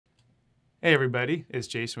Hey everybody, it's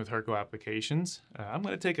Jason with Hurco Applications. I'm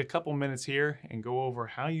going to take a couple minutes here and go over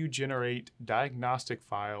how you generate diagnostic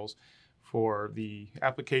files for the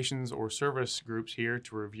applications or service groups here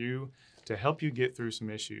to review to help you get through some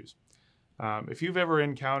issues. If you've ever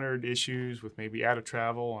encountered issues with maybe out of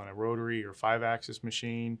travel on a rotary or 5-axis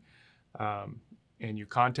machine and you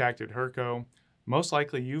contacted Hurco, most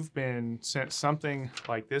likely you've been sent something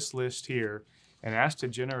like this list here and asked to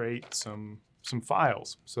generate some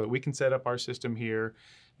files so that we can set up our system here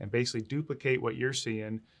and basically duplicate what you're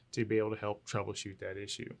seeing to be able to help troubleshoot that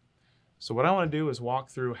issue. So what I want to do is walk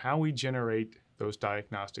through how we generate those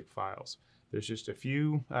diagnostic files. There's just a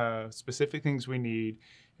few specific things we need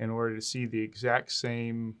in order to see the exact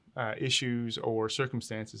same issues or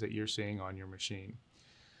circumstances that you're seeing on your machine.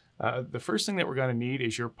 The first thing that we're going to need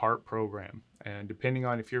is your part program. And depending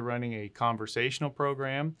on if you're running a conversational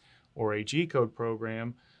program or a G-code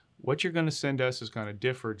program, what you're going to send us is going to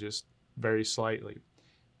differ just very slightly.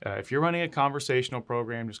 If you're running a conversational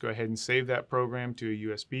program, just go ahead and save that program to a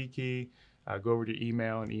USB key, go over to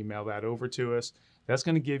email and email that over to us. That's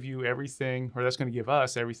going to give you everything, or that's going to give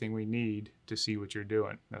us everything we need to see what you're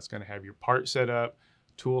doing. That's going to have your part set up,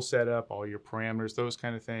 tool set up, all your parameters, those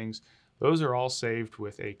kind of things. Those are all saved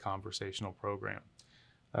with a conversational program.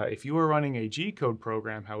 If you are running a G-code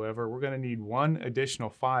program, however, we're going to need one additional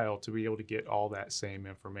file to be able to get all that same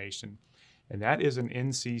information, and that is an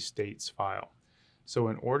NC states file. So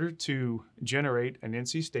in order to generate an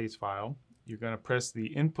NC states file, you're going to press the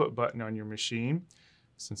input button on your machine.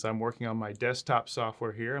 Since I'm working on my desktop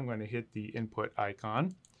software here, I'm going to hit the input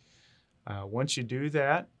icon. Once you do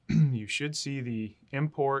that, you should see the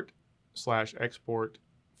import/export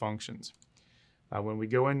functions. When we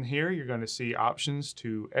go in here, you're going to see options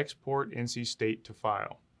to export NC state to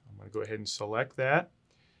file. I'm going to go ahead and select that.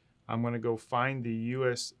 I'm going to go find the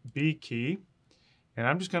USB key, and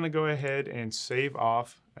I'm just going to go ahead and save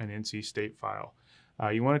off an NC state file.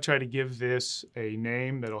 You want to try to give this a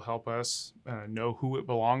name that'll help us know who it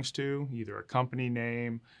belongs to, either a company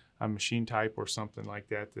name, a machine type, or something like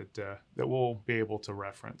that that we'll be able to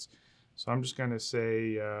reference. So I'm just going to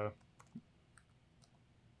say,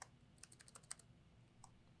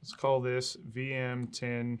 let's call this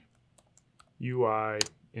VM10 UI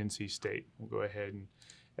NC state. We'll go ahead and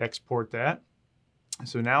export that.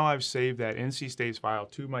 So now I've saved that NC states file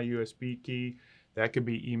to my USB key. That could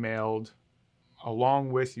be emailed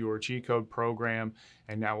along with your G-code program,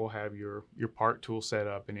 and now we'll have your part tool set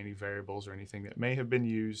up and any variables or anything that may have been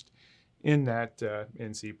used in that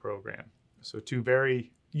NC program. So two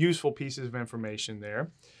very useful pieces of information there.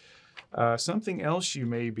 Something else you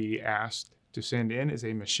may be asked to send in is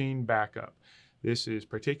a machine backup. This is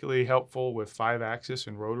particularly helpful with 5-axis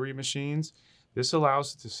and rotary machines. This allows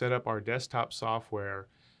us to set up our desktop software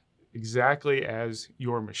exactly as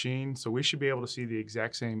your machine, so we should be able to see the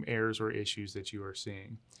exact same errors or issues that you are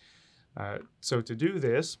seeing. So to do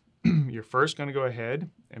this, you're first going to go ahead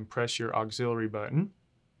and press your auxiliary button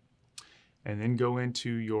and then go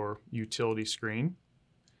into your utility screen.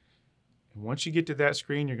 And once you get to that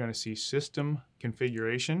screen, you're going to see System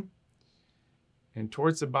Configuration. And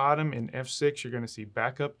towards the bottom in F6, you're going to see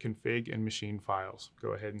Backup, Config, and Machine Files. Go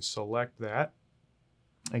ahead and select that.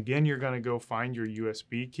 Again, you're going to go find your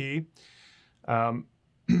USB key. And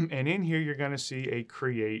in here, you're going to see a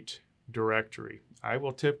Create Directory. I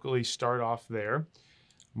will typically start off there. I'm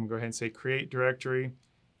going to go ahead and say Create Directory.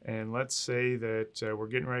 And let's say that we're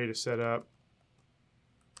getting ready to set up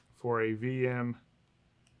for a VM10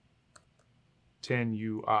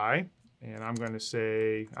 UI. And I'm going to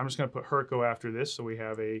say, I'm just going to put Hurco after this so we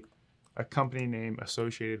have a company name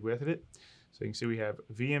associated with it. So you can see we have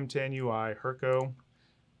VM10 UI Hurco.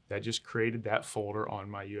 That just created that folder on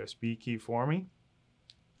my USB key for me.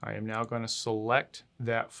 I am now going to select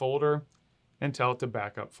that folder and tell it to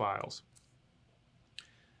back up files.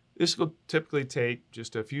 This will typically take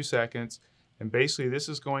just a few seconds, and basically this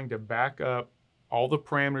is going to back up all the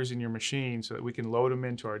parameters in your machine so that we can load them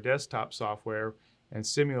into our desktop software and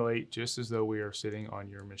simulate just as though we are sitting on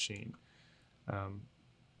your machine.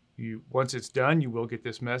 Once it's done, you will get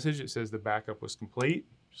this message. It says the backup was complete.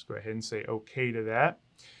 Just go ahead and say OK to that.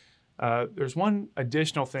 There's one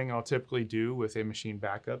additional thing I'll typically do with a machine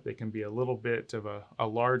backup. They can be a little bit of a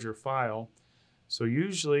larger file. So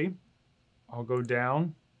usually I'll go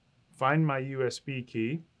down, find my USB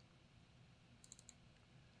key,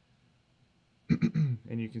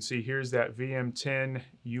 and you can see here's that VM10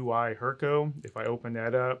 UI Hurco. If I open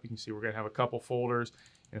that up, you can see we're going to have a couple folders.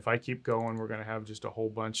 And if I keep going, we're going to have just a whole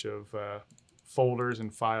bunch of folders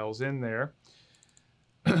and files in there.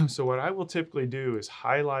 So what I will typically do is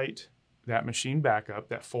highlight that machine backup,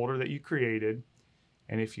 that folder that you created,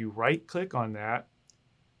 And if you right click on that,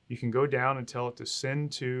 you can go down and tell it to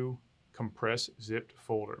send to compress zipped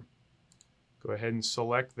folder. Go ahead and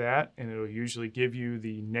select that, and it'll usually give you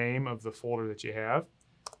the name of the folder that you have.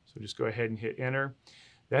 So just go ahead and hit enter.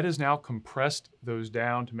 That has now compressed those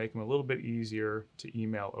down to make them a little bit easier to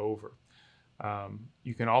email over.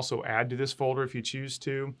 You can also add to this folder if you choose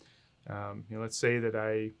to. Let's say that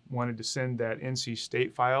I wanted to send that NC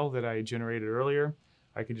state file that I generated earlier.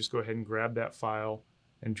 I could just go ahead and grab that file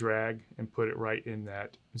and drag and put it right in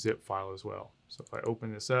that zip file as well. So if I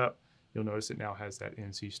open this up, you'll notice it now has that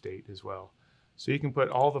NC state as well. So you can put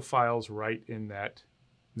all the files right in that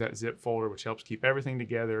zip folder, which helps keep everything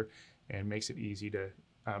together and makes it easy to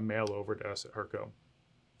mail over to us at Hurco.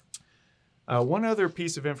 One other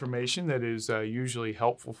piece of information that is usually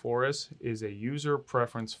helpful for us is a user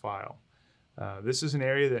preference file. This is an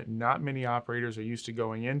area that not many operators are used to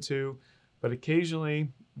going into, but occasionally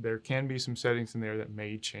there can be some settings in there that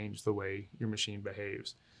may change the way your machine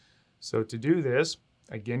behaves. So to do this,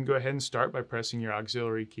 again, go ahead and start by pressing your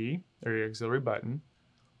auxiliary key or your auxiliary button.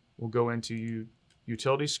 We'll go into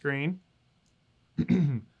utility screen.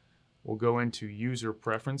 We'll go into user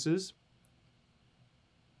preferences.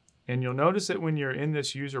 And you'll notice that when you're in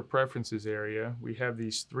this user preferences area, we have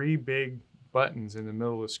these three big buttons in the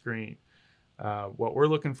middle of the screen. What we're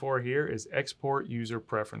looking for here is export user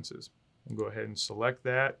preferences. We'll go ahead and select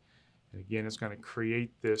that. And again, it's going to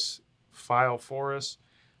create this file for us.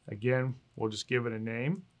 Again, we'll just give it a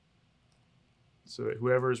name so that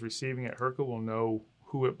whoever is receiving it at Hurco will know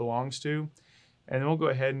who it belongs to. And then we'll go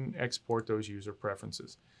ahead and export those user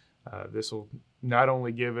preferences. This will not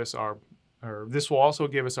only give us this will also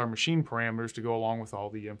give us our machine parameters to go along with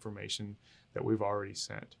all the information that we've already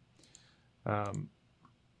sent.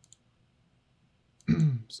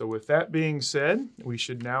 So with that being said, we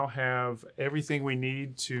should now have everything we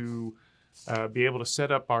need to be able to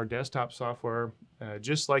set up our desktop software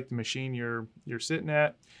just like the machine you're sitting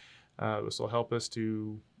at. This will help us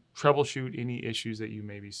to troubleshoot any issues that you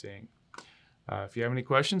may be seeing. If you have any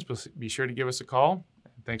questions, be sure to give us a call.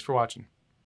 Thanks for watching.